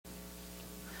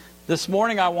This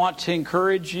morning I want to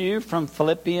encourage you from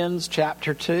Philippians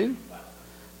chapter 2,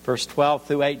 verse 12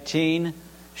 through 18,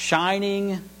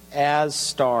 shining as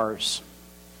stars.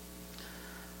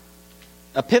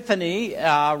 Epiphany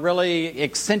really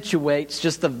accentuates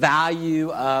just the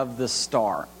value of the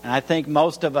star. And I think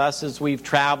most of us, as we've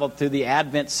traveled through the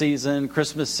Advent season,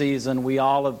 Christmas season, we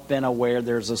all have been aware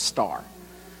there's a star.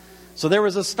 So there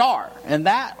was a star, and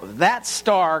that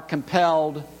star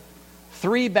compelled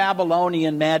 3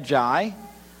 Babylonian magi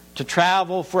to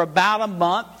travel for about a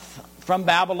month from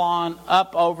Babylon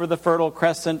up over the Fertile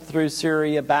Crescent through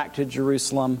Syria back to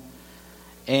Jerusalem.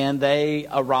 And they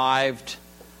arrived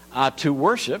to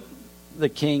worship the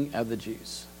King of the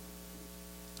Jews.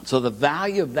 So the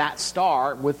value of that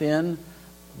star within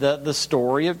the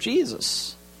story of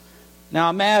Jesus. Now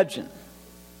imagine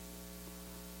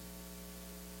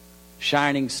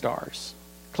shining stars.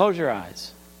 Close your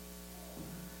eyes.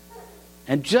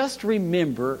 And just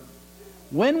remember,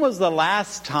 when was the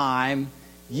last time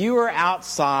you were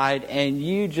outside and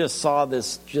you just saw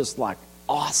this just like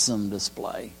awesome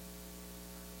display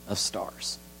of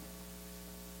stars?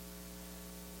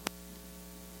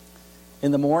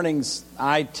 In the mornings,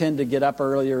 I tend to get up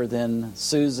earlier than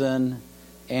Susan,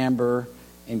 Amber,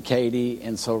 and Katie.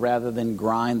 And so rather than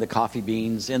grind the coffee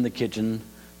beans in the kitchen,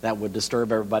 that would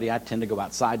disturb everybody, I tend to go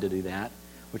outside to do that,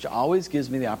 which always gives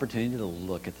me the opportunity to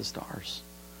look at the stars.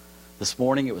 This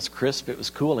morning it was crisp, it was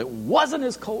cool. It wasn't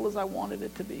as cold as I wanted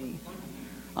it to be.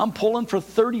 I'm pulling for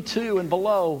 32 and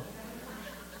below.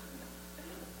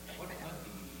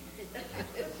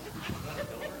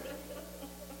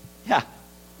 Yeah.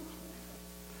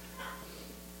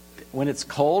 When it's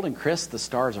cold and crisp, the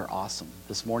stars are awesome.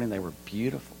 This morning they were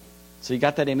beautiful. So you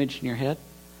got that image in your head?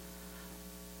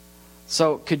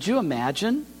 So could you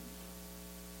imagine?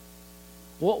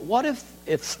 Well, what if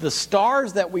it's the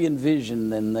stars that we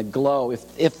envision and the glow,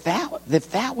 if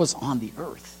that was on the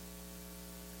earth?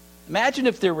 Imagine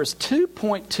if there was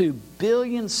 2.2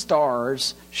 billion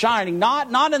stars shining,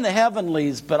 not in the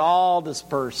heavenlies, but all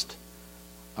dispersed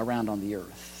around on the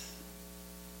earth.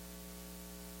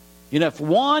 You know, if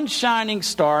one shining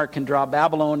star can draw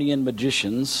Babylonian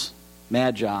magicians,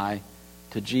 magi,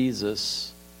 to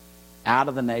Jesus, out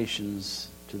of the nations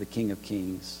to the King of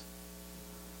Kings,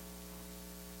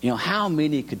 you know, how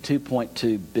many could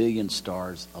 2.2 billion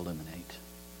stars illuminate?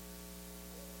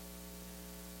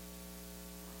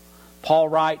 Paul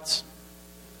writes,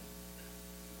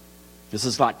 this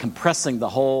is like compressing the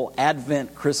whole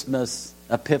Advent, Christmas,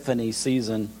 Epiphany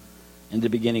season in the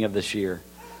beginning of this year.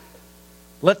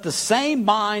 Let the same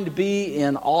mind be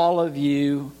in all of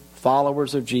you,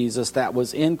 followers of Jesus, that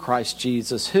was in Christ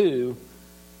Jesus, who,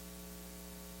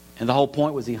 and the whole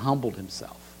point was he humbled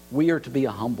himself. We are to be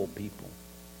a humble people.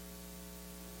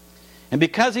 And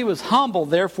because he was humble,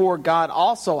 therefore God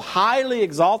also highly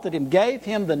exalted him, gave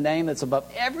him the name that's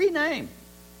above every name.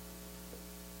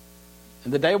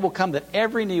 And the day will come that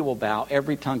every knee will bow,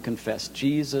 every tongue confess,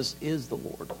 Jesus is the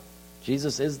Lord.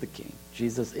 Jesus is the King.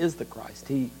 Jesus is the Christ.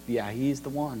 He's the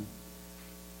one.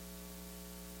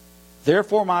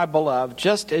 Therefore, my beloved,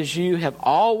 just as you have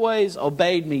always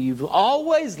obeyed me, you've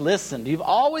always listened, you've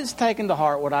always taken to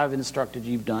heart what I've instructed,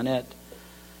 you've done it.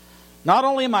 Not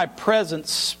only in my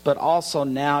presence, but also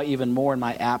now even more in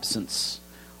my absence.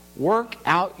 Work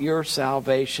out your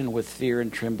salvation with fear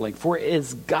and trembling. For it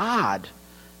is God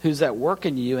who's at work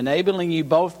in you, enabling you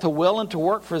both to will and to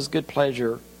work for his good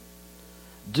pleasure.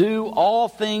 Do all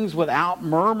things without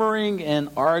murmuring and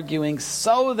arguing,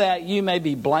 so that you may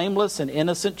be blameless and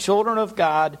innocent children of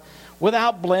God,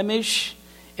 without blemish,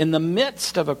 in the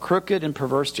midst of a crooked and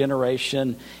perverse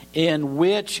generation, in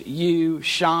which you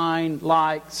shine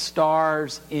like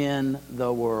stars in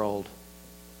the world.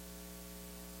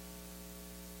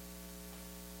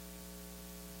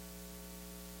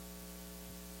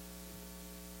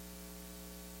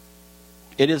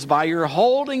 It is by your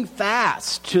holding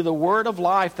fast to the word of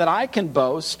life that I can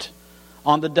boast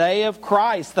on the day of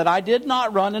Christ, that I did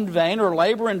not run in vain or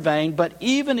labor in vain, but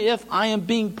even if I am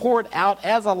being poured out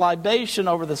as a libation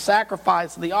over the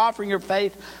sacrifice and the offering of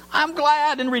faith, I'm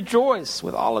glad and rejoice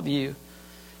with all of you.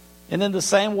 And in the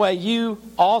same way, you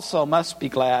also must be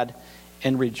glad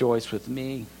and rejoice with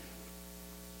me.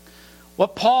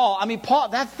 Paul,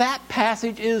 that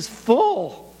passage is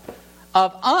full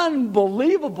of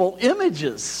unbelievable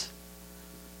images.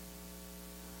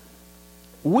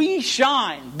 We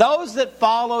shine. Those that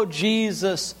follow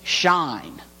Jesus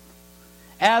shine.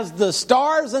 As the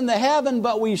stars in the heaven,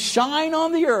 but we shine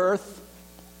on the earth.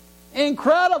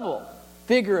 Incredible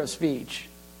figure of speech.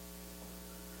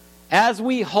 As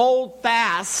we hold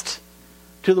fast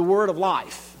to the word of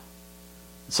life.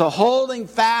 So holding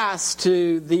fast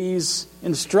to these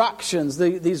instructions,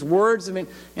 these words,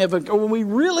 when we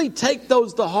really take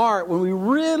those to heart, when we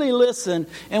really listen,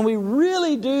 and we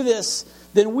really do this,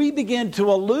 then we begin to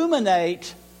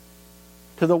illuminate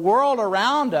to the world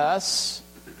around us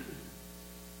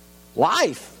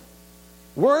life,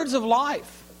 words of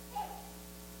life.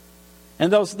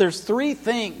 And there's three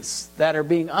things that are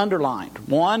being underlined.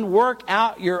 One, work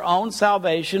out your own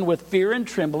salvation with fear and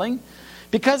trembling,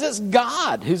 because it's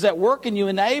God who's at work in you,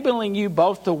 enabling you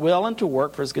both to will and to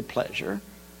work for His good pleasure.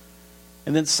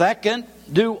 And then second,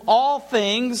 do all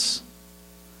things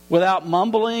without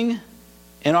mumbling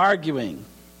and arguing,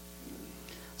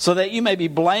 so that you may be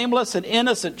blameless and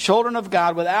innocent children of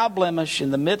God without blemish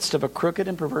in the midst of a crooked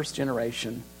and perverse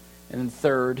generation. And then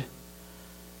third,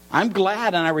 I'm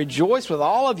glad and I rejoice with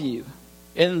all of you.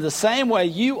 In the same way,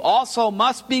 you also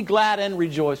must be glad and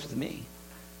rejoice with me.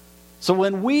 So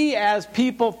when we as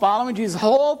people following Jesus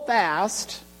hold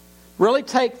fast, really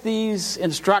take these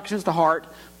instructions to heart,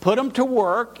 put them to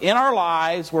work in our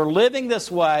lives, we're living this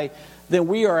way, then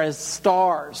we are as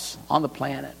stars on the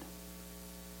planet.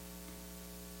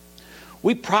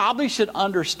 We probably should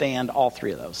understand all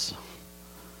three of those.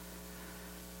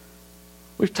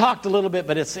 We've talked a little bit,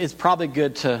 but it's probably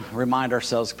good to remind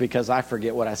ourselves, because I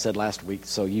forget what I said last week,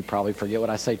 so you probably forget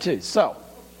what I say too. So,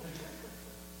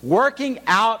 working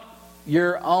out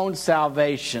your own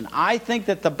salvation. I think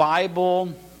that the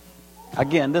Bible,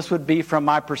 again, this would be from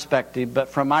my perspective, but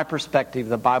from my perspective,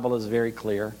 the Bible is very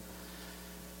clear.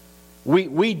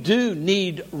 We do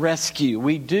need rescue.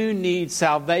 We do need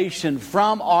salvation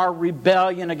from our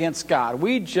rebellion against God.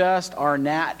 We just are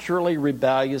naturally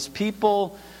rebellious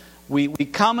people. We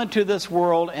come into this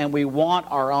world and we want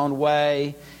our own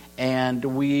way, and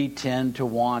we tend to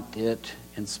want it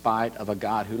in spite of a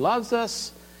God who loves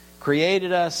us,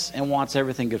 created us, and wants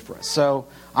everything good for us. So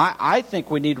I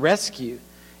think we need rescue.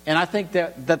 And I think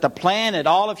that the planet,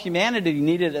 all of humanity,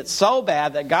 needed it so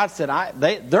bad that God said,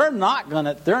 they're not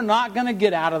gonna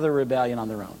get out of the rebellion on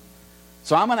their own.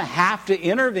 So I'm going to have to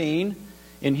intervene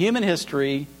in human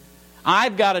history.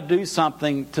 I've got to do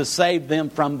something to save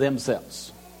them from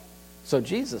themselves. So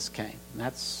Jesus came.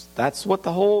 That's what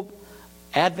the whole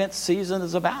Advent season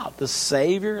is about. The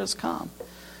Savior has come.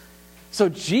 So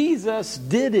Jesus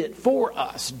did it for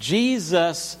us.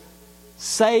 Jesus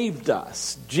saved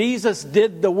us. Jesus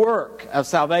did the work of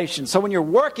salvation. So when you're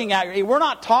working out, we're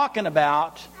not talking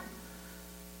about,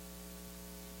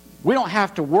 we don't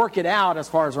have to work it out as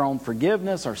far as our own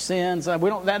forgiveness, our sins.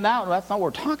 That's not what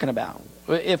we're talking about.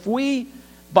 If we,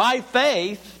 by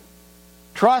faith,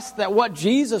 trust that what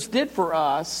Jesus did for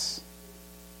us,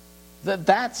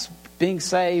 that's being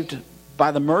saved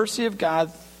by the mercy of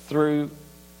God through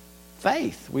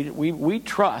faith. We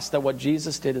trust that what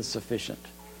Jesus did is sufficient.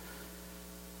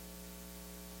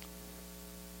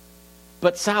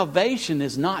 But salvation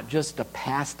is not just a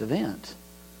past event.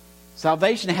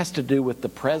 Salvation has to do with the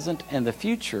present and the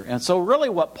future. And so really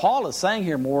what Paul is saying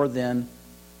here, more than,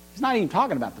 he's not even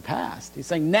talking about the past. He's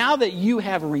saying, now that you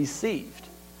have received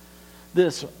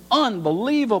this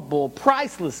unbelievable,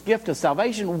 priceless gift of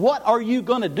salvation, what are you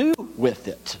going to do with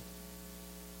it?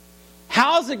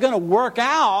 How is it going to work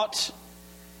out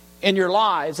in your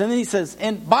lives? And then he says,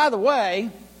 and by the way,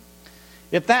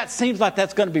 if that seems like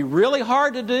that's going to be really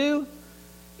hard to do,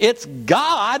 it's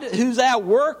God who's at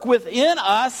work within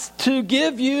us to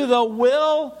give you the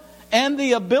will and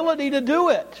the ability to do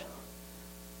it.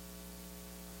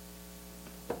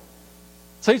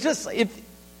 So he's just,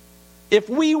 if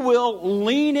we will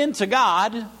lean into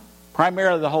God,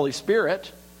 primarily the Holy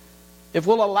Spirit, if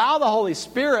we'll allow the Holy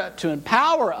Spirit to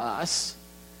empower us,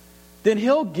 then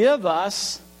He'll give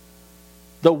us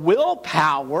the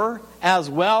willpower as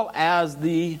well as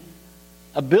the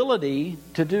ability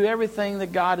to do everything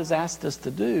that God has asked us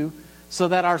to do, so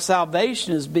that our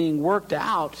salvation is being worked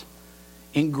out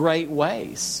in great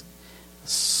ways.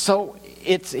 So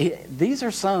these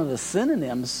are some of the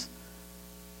synonyms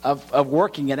of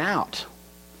working it out.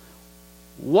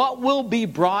 What will be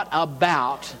brought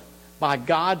about by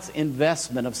God's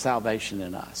investment of salvation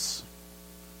in us?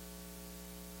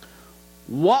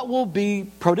 What will be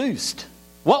produced?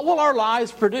 What will our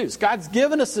lives produce? God's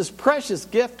given us this precious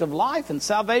gift of life and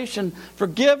salvation,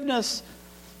 forgiveness,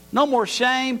 no more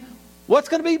shame. What's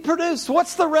going to be produced?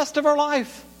 What's the rest of our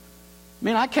life? I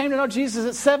mean, I came to know Jesus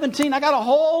at 17. I got a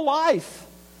whole life.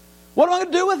 What am I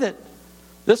going to do with it?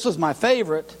 This was my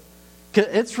favorite.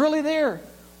 It's really there.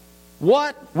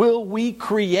 What will we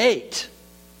create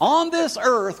on this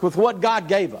earth with what God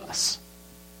gave us?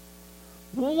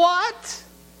 What?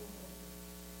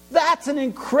 That's an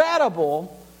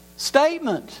incredible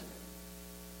statement.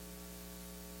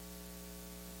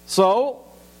 So,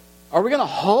 are we going to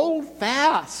hold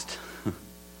fast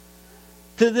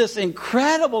to this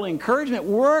incredible encouragement?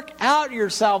 Work out your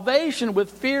salvation with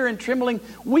fear and trembling.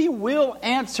 We will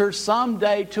answer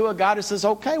someday to a God who says,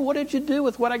 okay, what did you do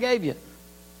with what I gave you?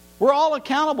 We're all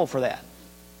accountable for that.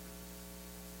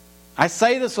 I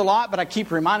say this a lot, but I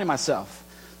keep reminding myself.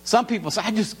 Some people say,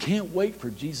 I just can't wait for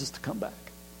Jesus to come back.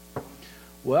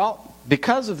 Well,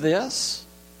 because of this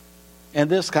and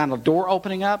this kind of door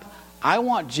opening up, I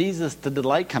want Jesus to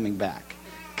delay coming back.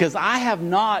 Because I have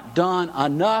not done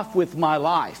enough with my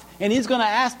life. And He's going to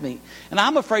ask me. And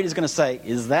I'm afraid He's going to say,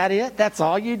 is that it? That's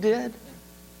all you did?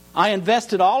 I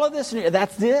invested all of this in you.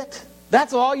 That's it?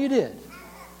 That's all you did?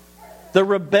 The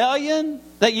rebellion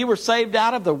that you were saved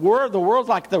out of, the world's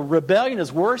like the rebellion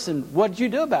is worse. And what did you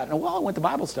do about it? Well, I went to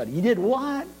Bible study. You did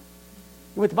what?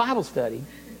 You went to Bible study.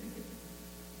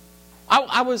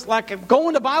 I was like,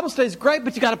 going to Bible study is great,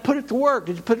 but you got to put it to work.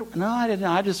 Did you put it? No, I didn't.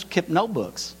 I just kept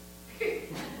notebooks.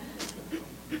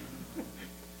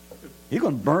 You're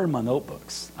going to burn my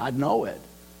notebooks. I know it.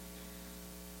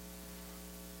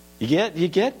 You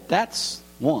get? That's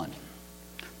one.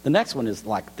 The next one is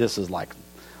like, this is like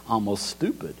almost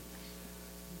stupid.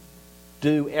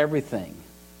 Do everything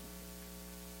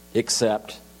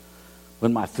except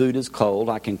when my food is cold,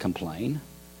 I can complain.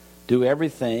 Do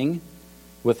everything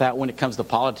without, when it comes to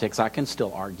politics, I can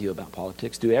still argue about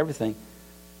politics. Do everything.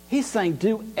 He's saying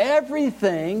do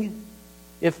everything.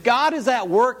 If God is at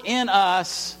work in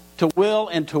us to will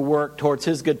and to work towards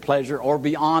His good pleasure or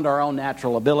beyond our own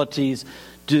natural abilities,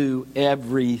 do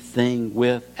everything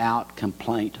without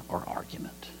complaint or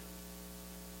argument.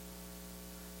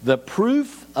 The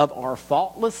proof of our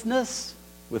faultlessness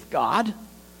with God,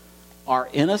 our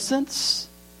innocence,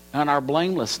 and our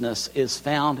blamelessness is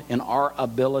found in our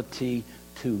ability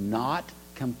to not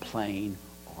complain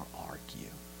or argue.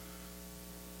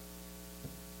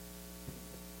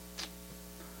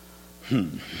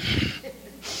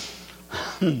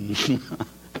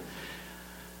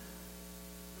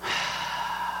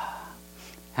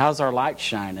 How's our light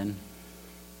shining?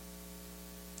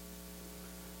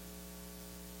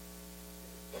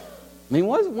 I mean,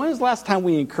 when was the last time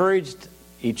we encouraged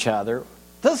each other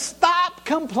to stop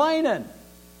complaining?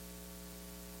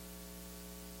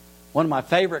 One of my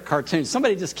favorite cartoons,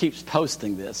 somebody just keeps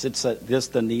posting this. It's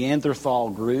the Neanderthal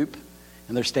group,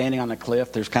 and they're standing on a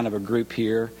cliff. There's kind of a group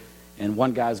here, and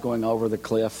one guy's going over the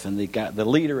cliff, and the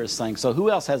leader is saying, so who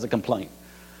else has a complaint?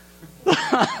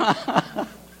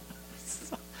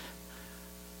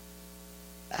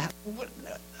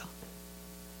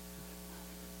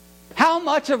 How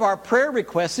much of our prayer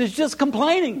request is just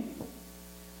complaining?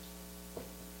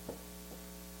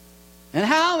 And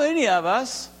how many of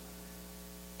us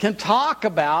can talk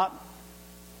about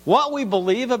what we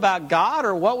believe about God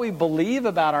or what we believe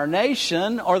about our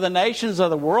nation or the nations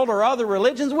of the world or other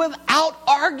religions without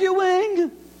arguing?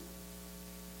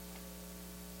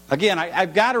 Again,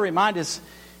 I've got to remind us,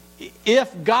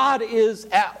 if God is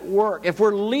at work, if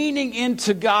we're leaning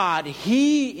into God,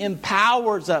 He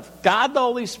empowers us. God the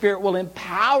Holy Spirit will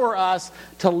empower us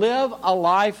to live a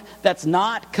life that's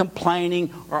not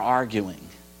complaining or arguing.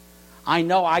 I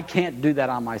know I can't do that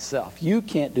on myself. You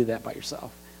can't do that by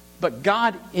yourself. But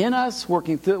God in us,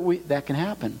 working through it, that can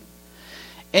happen.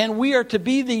 And we are to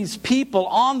be these people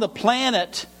on the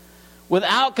planet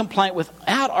without complaint,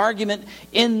 without argument,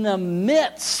 in the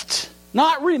midst,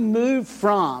 not removed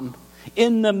from,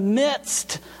 in the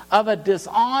midst of a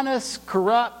dishonest,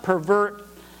 corrupt,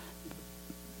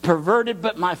 perverted,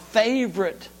 but my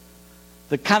favorite,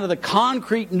 the kind of the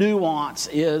concrete nuance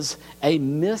is a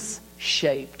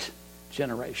misshaped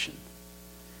generation.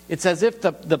 It's as if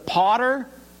the potter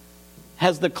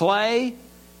has the clay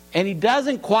and he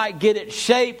doesn't quite get it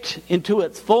shaped into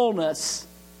its fullness.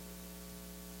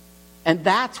 And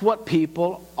that's what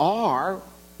people are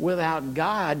without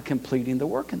God completing the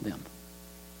work in them.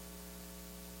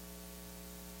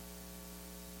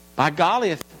 By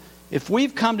golly, if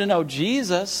we've come to know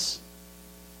Jesus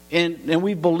and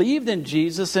we've believed in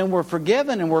Jesus and we're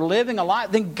forgiven and we're living a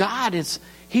life, then God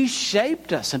He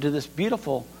shaped us into this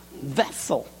beautiful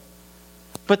vessel.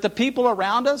 But the people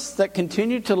around us that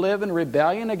continue to live in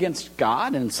rebellion against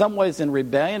God, and in some ways in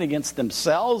rebellion against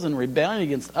themselves and rebellion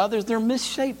against others, they're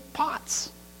misshaped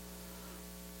pots.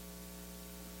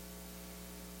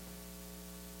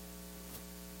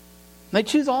 They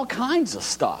choose all kinds of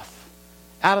stuff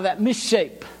out of that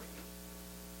misshape.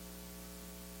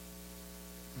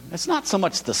 It's not so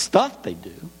much the stuff they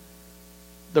do.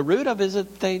 The root of it is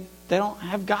that they don't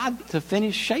have God to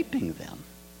finish shaping them.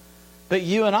 But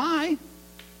you and I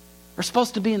are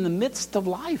supposed to be in the midst of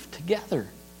life together,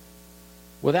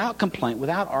 without complaint,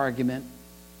 without argument,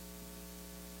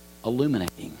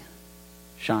 illuminating,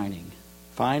 shining.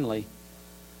 Finally,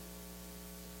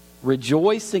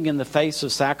 rejoicing in the face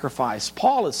of sacrifice.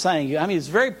 Paul is saying, it's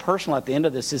very personal at the end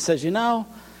of this. He says,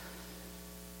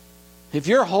 if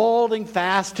you're holding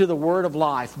fast to the word of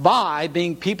life by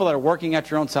being people that are working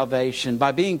at your own salvation,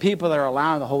 by being people that are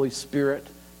allowing the Holy Spirit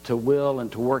to will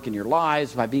and to work in your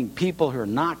lives, by being people who are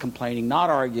not complaining, not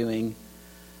arguing,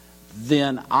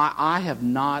 then I've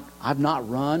not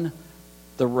run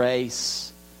the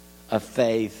race of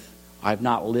faith. I've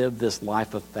not lived this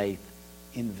life of faith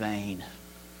in vain.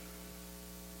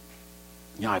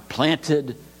 I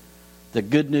planted the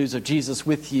good news of Jesus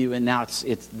with you, and now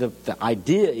it's the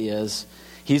idea is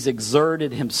he's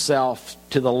exerted himself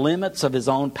to the limits of his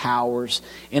own powers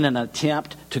in an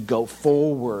attempt to go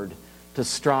forward, to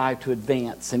strive to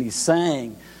advance. And he's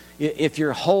saying, if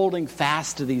you're holding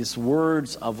fast to these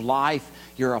words of life,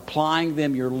 you're applying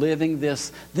them, you're living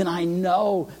this, then I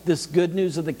know this good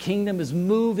news of the kingdom is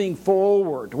moving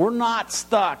forward. We're not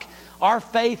stuck. Our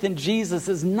faith in Jesus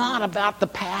is not about the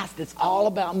past. It's all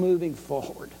about moving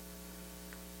forward.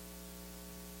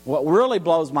 What really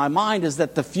blows my mind is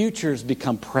that the future has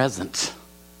become present.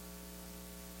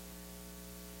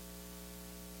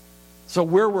 So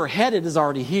where we're headed is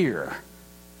already here.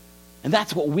 And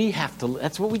that's what we get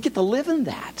to live in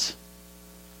that.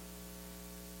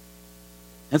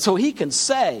 And so he can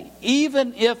say,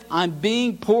 even if I'm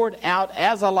being poured out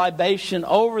as a libation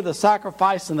over the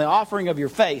sacrifice and the offering of your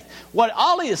faith, what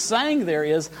all he is saying there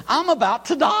is, I'm about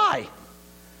to die.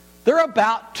 They're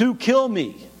about to kill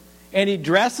me. And he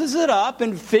dresses it up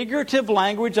in figurative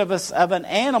language of an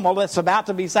animal that's about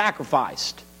to be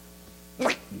sacrificed.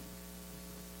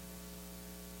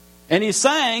 And he's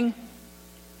saying,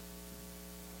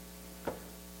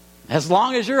 as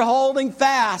long as you're holding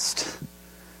fast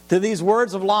to these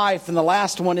words of life, and the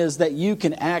last one is that you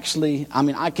can actually,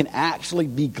 I can actually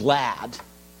be glad.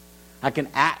 I can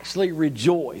actually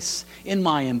rejoice in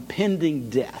my impending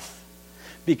death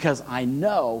because I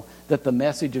know that the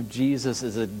message of Jesus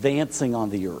is advancing on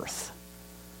the earth.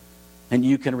 And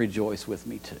you can rejoice with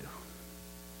me too.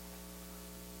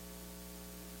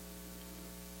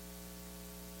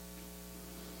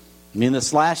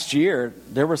 This last year,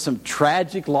 there was some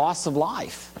tragic loss of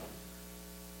life.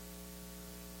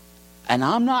 And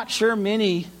I'm not sure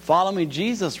many following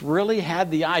Jesus really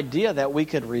had the idea that we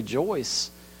could rejoice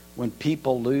when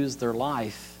people lose their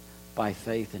life by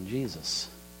faith in Jesus.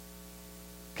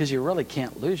 Because you really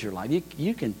can't lose your life.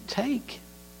 You can take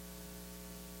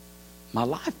my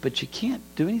life, but you can't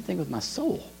do anything with my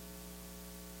soul.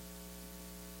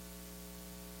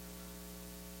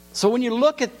 So when you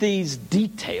look at these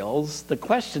details,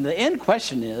 the end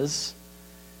question is,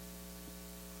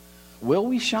 will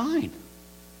we shine?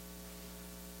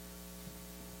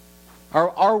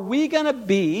 Are we going to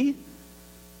be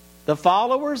the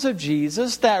followers of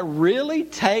Jesus that really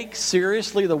take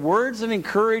seriously the words of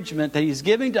encouragement that He's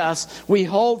giving to us? We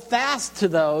hold fast to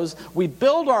those, we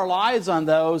build our lives on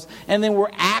those, and then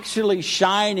we're actually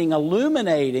shining,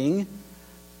 illuminating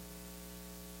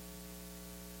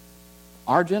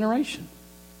our generation.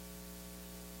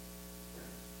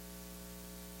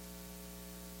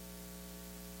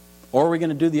 Or are we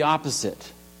going to do the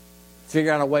opposite?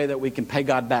 Figure out a way that we can pay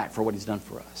God back for what He's done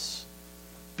for us.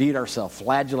 Beat ourselves,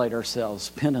 flagellate ourselves,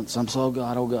 penance. I'm so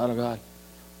God, oh God, oh God.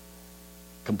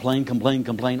 Complain, complain,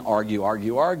 complain, argue,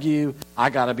 argue, argue. I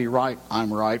got to be right.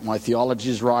 I'm right. My theology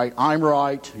is right. I'm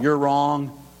right. You're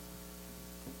wrong.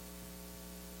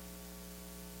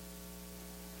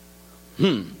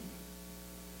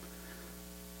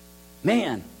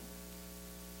 Man,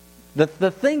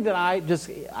 the thing that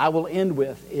I will end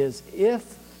with is,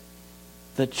 if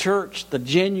the church, the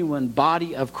genuine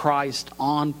body of Christ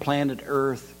on planet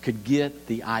Earth, could get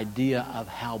the idea of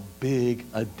how big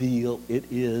a deal it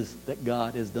is that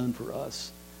God has done for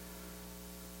us,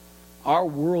 our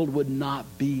world would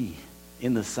not be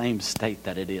in the same state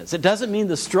that it is. It doesn't mean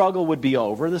the struggle would be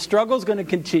over. The struggle is going to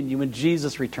continue when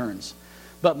Jesus returns.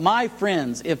 But my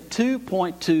friends, if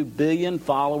 2.2 billion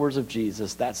followers of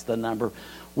Jesus, that's the number,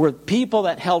 were people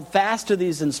that held fast to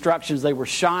these instructions, they were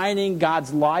shining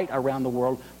God's light around the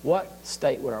world, what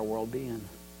state would our world be in?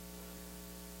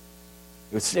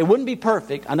 It wouldn't be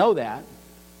perfect, I know that,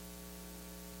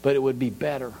 but it would be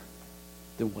better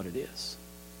than what it is.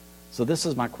 So this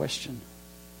is my question.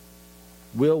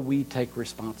 Will we take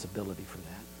responsibility for that?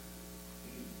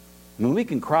 We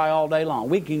can cry all day long.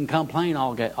 We can complain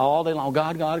all day long.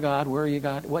 God, God, God, where are you,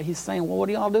 God? What He's saying, well, what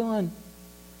are y'all doing?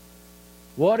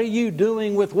 What are you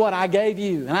doing with what I gave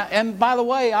you? And by the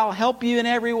way, I'll help you in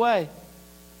every way.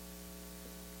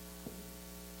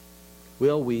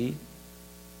 Will we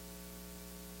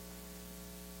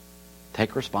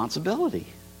take responsibility.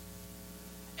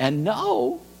 And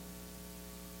know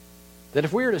that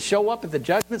if we were to show up at the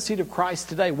judgment seat of Christ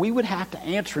today, we would have to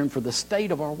answer Him for the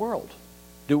state of our world.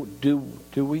 Do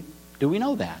we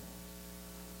know that?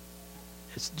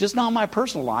 It's just not my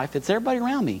personal life. It's everybody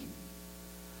around me.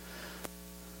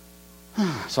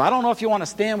 So I don't know if you want to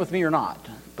stand with me or not,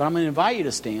 but I'm going to invite you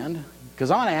to stand because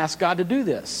I want to ask God to do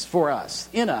this for us,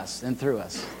 in us, and through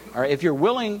us. All right, if you're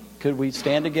willing, could we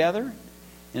stand together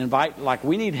and invite, like,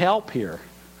 we need help here.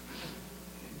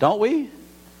 Don't we?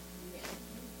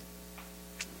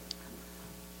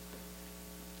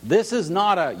 This is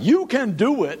not a you can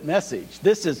do it message.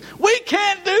 This is we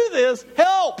can't do this.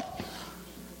 Help.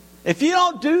 If you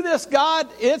don't do this, God,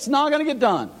 it's not going to get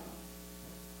done.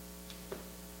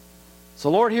 So,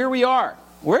 Lord, here we are.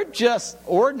 We're just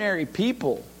ordinary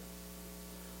people.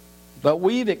 But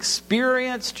we've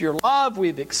experienced your love.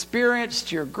 We've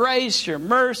experienced your grace, your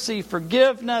mercy,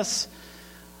 forgiveness,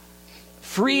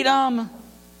 freedom.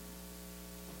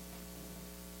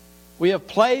 We have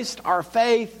placed our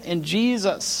faith in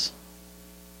Jesus,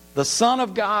 the Son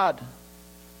of God,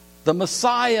 the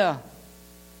Messiah.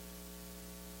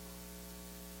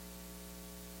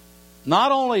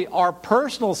 Not only our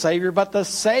personal Savior, but the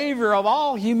Savior of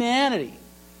all humanity.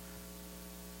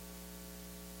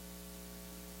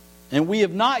 And we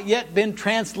have not yet been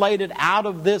translated out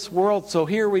of this world, so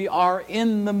here we are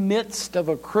in the midst of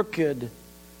a crooked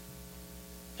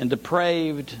and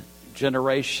depraved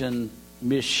generation,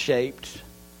 misshaped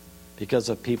because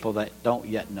of people that don't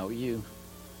yet know you.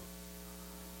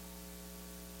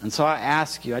 And so I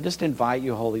ask you, I just invite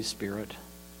you, Holy Spirit,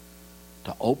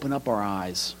 to open up our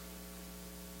eyes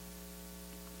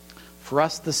for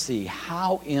us to see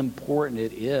how important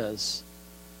it is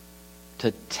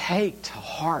to take to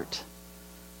heart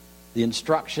the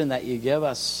instruction that you give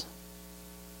us,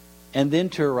 and then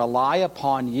to rely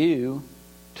upon you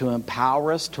to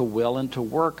empower us to will and to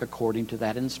work according to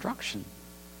that instruction.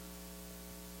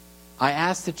 I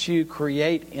ask that you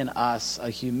create in us a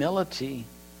humility,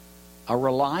 a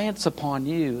reliance upon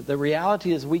you. The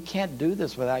reality is we can't do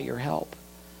this without your help.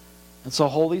 And so,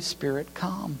 Holy Spirit,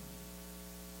 come.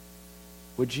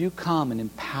 Would you come and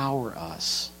empower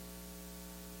us?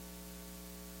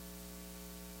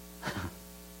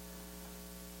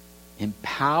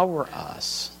 Empower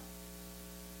us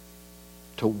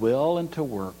to will and to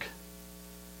work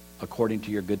according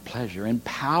to your good pleasure.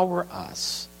 Empower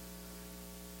us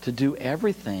to do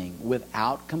everything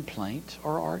without complaint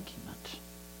or argument.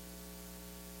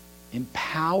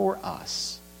 Empower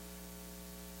us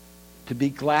to be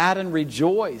glad and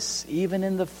rejoice even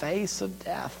in the face of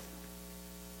death.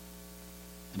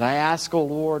 And I ask, O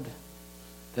Lord,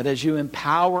 that as you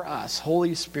empower us,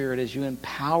 Holy Spirit, as you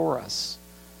empower us,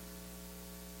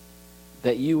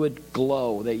 that you would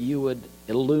glow, that you would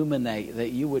illuminate, that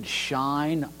you would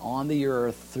shine on the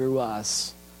earth through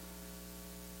us,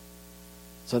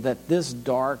 so that this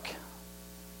dark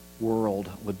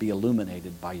world would be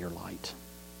illuminated by your light.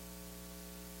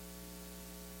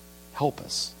 Help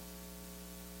us.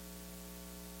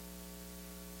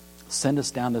 Send us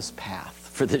down this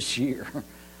path for this year.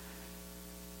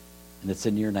 And it's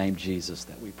in your name, Jesus,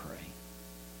 that we pray.